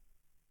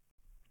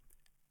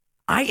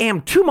 I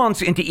am 2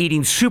 months into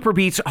eating Super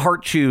Beets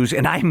Heart Chews,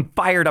 and I'm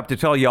fired up to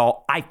tell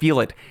y'all I feel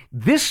it.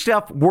 This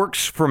stuff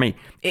works for me.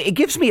 It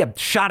gives me a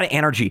shot of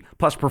energy,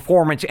 plus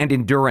performance and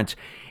endurance.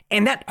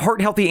 And that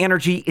heart-healthy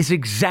energy is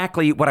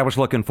exactly what I was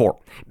looking for.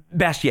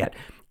 Best yet,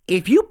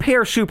 if you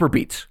pair Super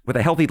Beets with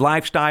a healthy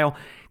lifestyle,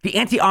 the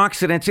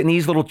antioxidants in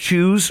these little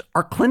chews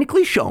are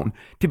clinically shown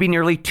to be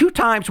nearly 2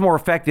 times more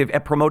effective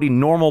at promoting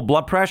normal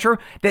blood pressure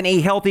than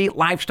a healthy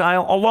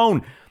lifestyle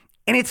alone.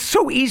 And it's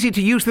so easy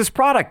to use this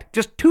product.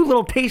 Just 2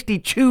 little tasty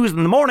chews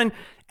in the morning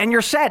and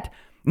you're set.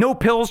 No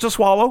pills to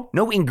swallow,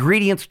 no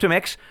ingredients to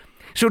mix.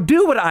 So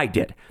do what I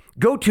did.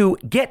 Go to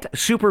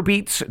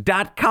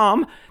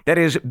getsuperbeets.com, that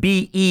is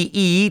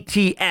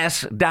BEETS.com,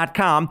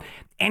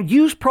 and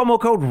use promo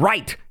code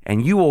RIGHT,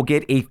 and you will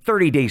get a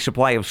 30-day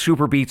supply of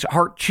Super Beets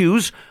Heart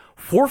Chews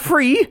for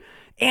free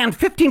and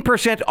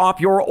 15%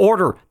 off your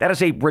order. That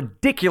is a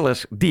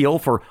ridiculous deal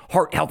for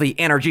heart-healthy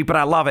energy, but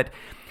I love it.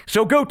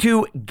 So go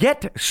to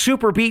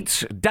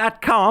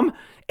getsuperbeets.com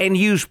and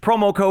use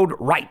promo code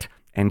RIGHT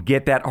and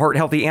get that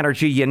heart-healthy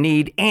energy you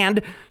need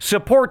and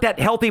support that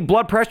healthy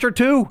blood pressure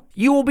too.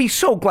 You will be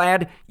so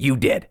glad you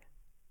did.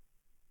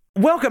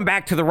 Welcome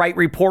back to The Right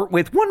Report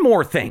with one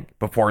more thing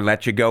before I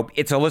let you go.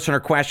 It's a listener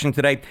question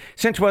today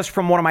sent to us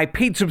from one of my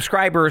paid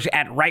subscribers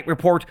at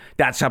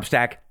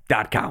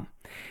rightreport.substack.com.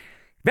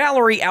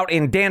 Valerie out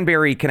in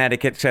Danbury,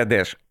 Connecticut said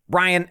this: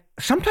 Brian,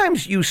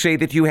 sometimes you say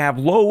that you have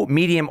low,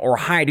 medium, or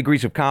high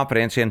degrees of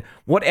confidence in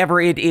whatever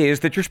it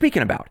is that you're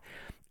speaking about.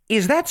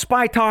 Is that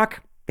spy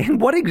talk?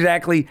 And what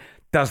exactly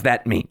does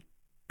that mean?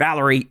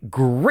 Valerie,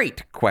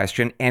 great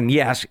question. And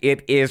yes,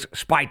 it is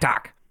spy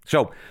talk.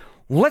 So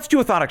let's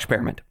do a thought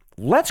experiment.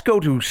 Let's go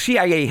to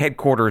CIA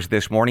headquarters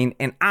this morning,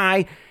 and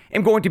I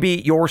am going to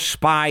be your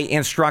spy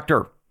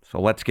instructor.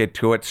 So let's get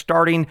to it,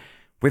 starting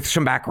with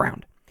some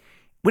background.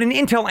 When an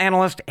intel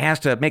analyst has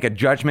to make a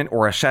judgment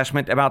or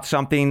assessment about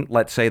something,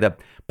 let's say the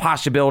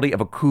possibility of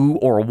a coup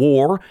or a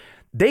war,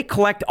 they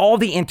collect all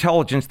the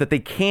intelligence that they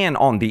can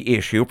on the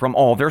issue from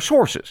all their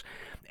sources.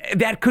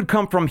 That could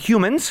come from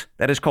humans,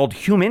 that is called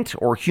HUMINT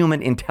or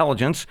human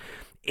intelligence.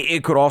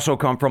 It could also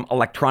come from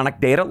electronic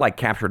data like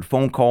captured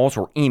phone calls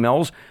or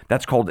emails,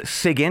 that's called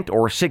SIGINT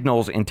or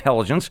signals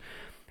intelligence.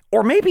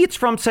 Or maybe it's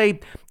from,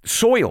 say,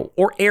 soil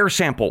or air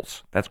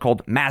samples, that's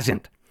called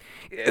MASINT.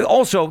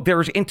 Also,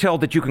 there's intel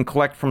that you can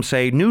collect from,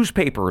 say,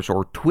 newspapers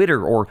or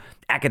Twitter or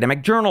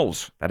academic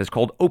journals. That is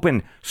called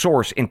open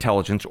source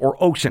intelligence or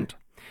OSINT.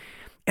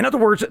 In other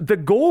words, the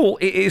goal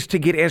is to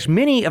get as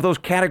many of those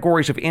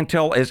categories of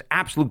intel as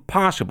absolutely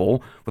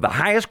possible with the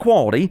highest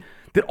quality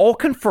that all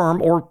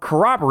confirm or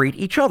corroborate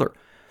each other.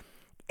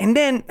 And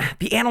then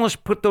the analysts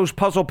put those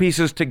puzzle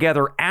pieces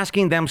together,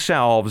 asking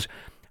themselves,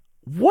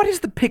 what is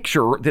the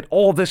picture that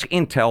all this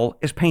intel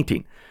is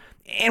painting?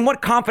 And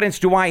what confidence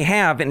do I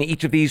have in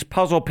each of these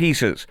puzzle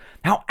pieces?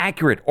 How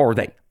accurate are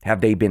they? Have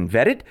they been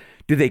vetted?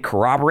 Do they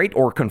corroborate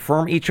or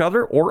confirm each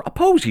other or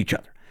oppose each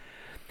other?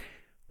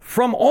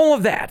 From all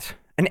of that,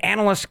 an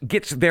analyst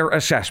gets their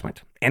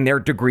assessment and their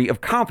degree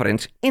of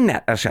confidence in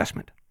that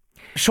assessment.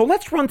 So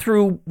let's run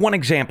through one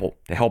example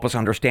to help us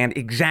understand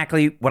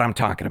exactly what I'm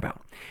talking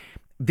about.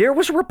 There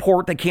was a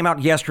report that came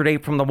out yesterday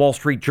from the Wall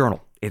Street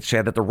Journal. It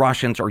said that the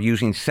Russians are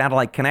using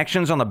satellite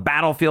connections on the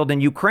battlefield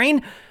in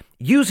Ukraine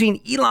using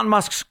Elon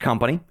Musk's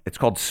company. It's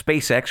called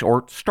SpaceX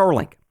or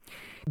Starlink.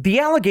 The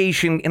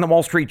allegation in the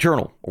Wall Street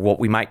Journal, or what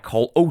we might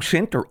call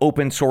OSINT or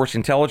open source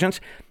intelligence,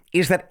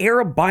 is that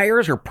Arab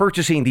buyers are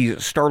purchasing these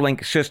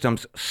Starlink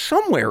systems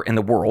somewhere in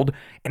the world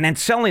and then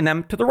selling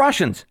them to the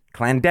Russians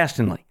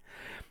clandestinely.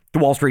 The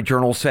Wall Street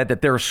Journal said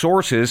that their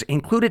sources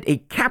included a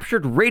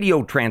captured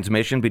radio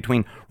transmission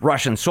between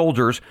Russian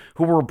soldiers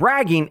who were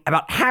bragging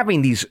about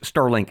having these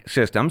Starlink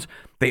systems.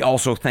 They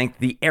also thanked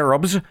the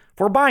Arabs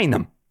for buying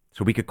them.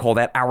 So we could call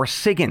that our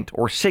SIGINT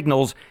or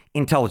signals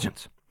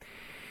intelligence.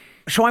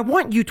 So I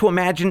want you to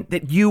imagine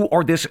that you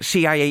are this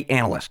CIA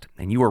analyst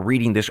and you are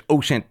reading this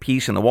OSINT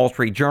piece in the Wall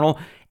Street Journal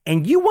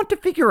and you want to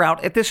figure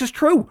out if this is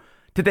true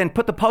to then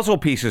put the puzzle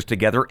pieces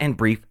together and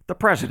brief the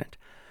president.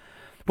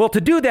 Well,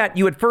 to do that,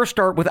 you would first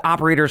start with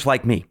operators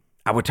like me.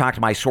 I would talk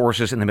to my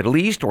sources in the Middle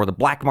East or the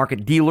black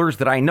market dealers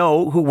that I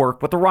know who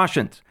work with the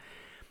Russians.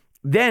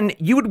 Then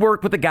you would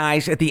work with the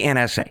guys at the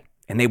NSA.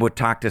 And they would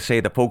talk to, say,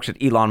 the folks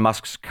at Elon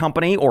Musk's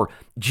company or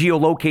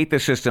geolocate the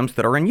systems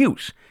that are in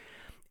use.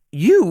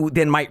 You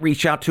then might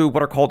reach out to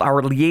what are called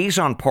our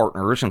liaison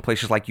partners in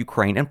places like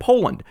Ukraine and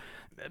Poland,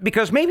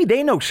 because maybe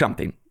they know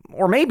something,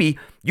 or maybe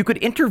you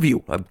could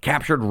interview a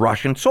captured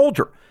Russian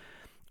soldier.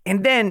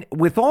 And then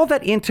with all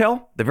that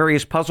intel, the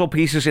various puzzle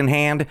pieces in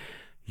hand,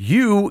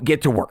 you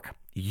get to work.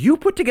 You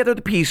put together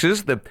the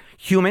pieces, the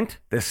HUMINT,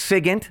 the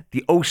SIGINT,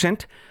 the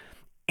OSINT,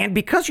 and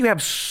because you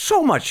have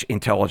so much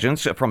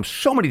intelligence from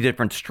so many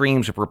different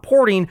streams of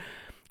reporting,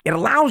 it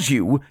allows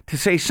you to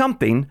say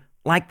something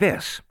like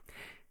this.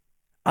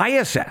 I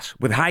assess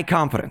with high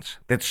confidence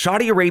that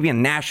Saudi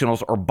Arabian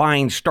nationals are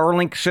buying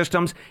Starlink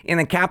systems in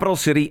the capital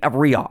city of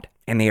Riyadh,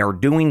 and they are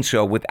doing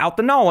so without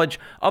the knowledge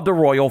of the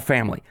royal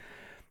family.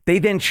 They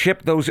then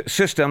ship those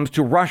systems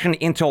to Russian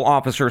intel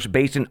officers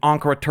based in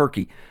Ankara,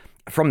 Turkey.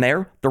 From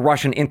there, the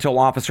Russian intel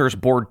officers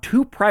board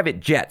 2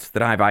 private jets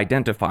that I've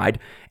identified,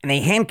 and they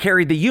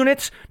hand-carried the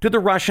units to the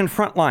Russian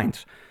front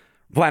lines.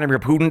 Vladimir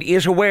Putin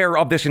is aware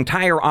of this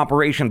entire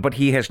operation, but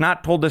he has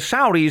not told the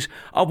Saudis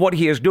of what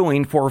he is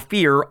doing for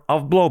fear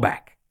of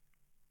blowback.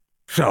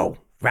 So,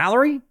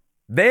 Valerie,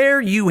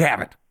 there you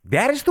have it.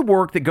 That is the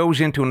work that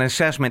goes into an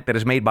assessment that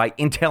is made by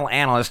intel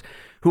analysts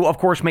who, of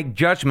course, make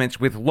judgments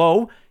with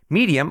low,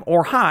 medium,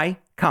 or high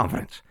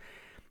confidence.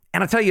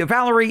 And I'll tell you,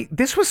 Valerie,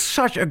 this was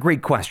such a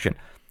great question.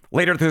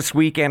 Later this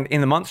week and in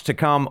the months to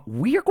come,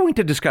 we are going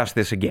to discuss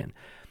this again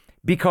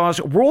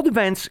because world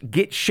events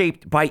get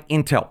shaped by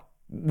intel.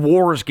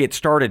 Wars get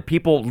started.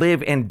 People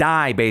live and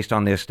die based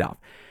on this stuff.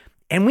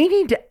 And we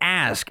need to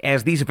ask,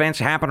 as these events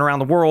happen around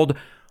the world,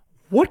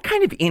 what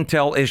kind of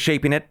intel is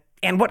shaping it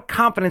and what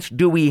confidence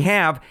do we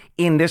have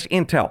in this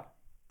intel?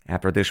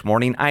 After this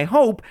morning, I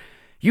hope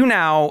you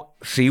now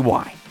see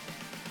why.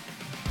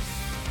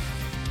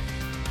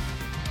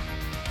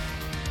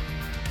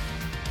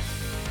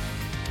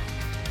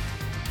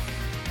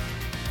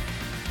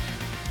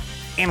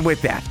 And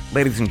with that,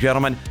 ladies and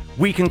gentlemen,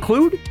 we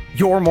conclude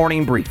your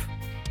morning brief.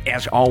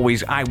 As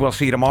always, I will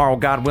see you tomorrow,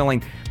 God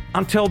willing.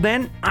 Until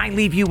then, I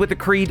leave you with the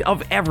creed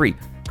of every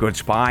good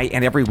spy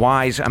and every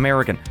wise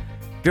American.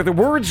 They're the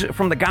words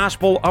from the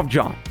Gospel of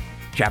John,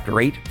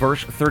 chapter 8,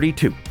 verse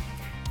 32.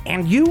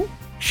 And you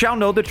shall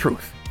know the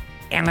truth,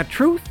 and the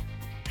truth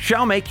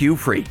shall make you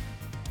free.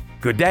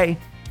 Good day.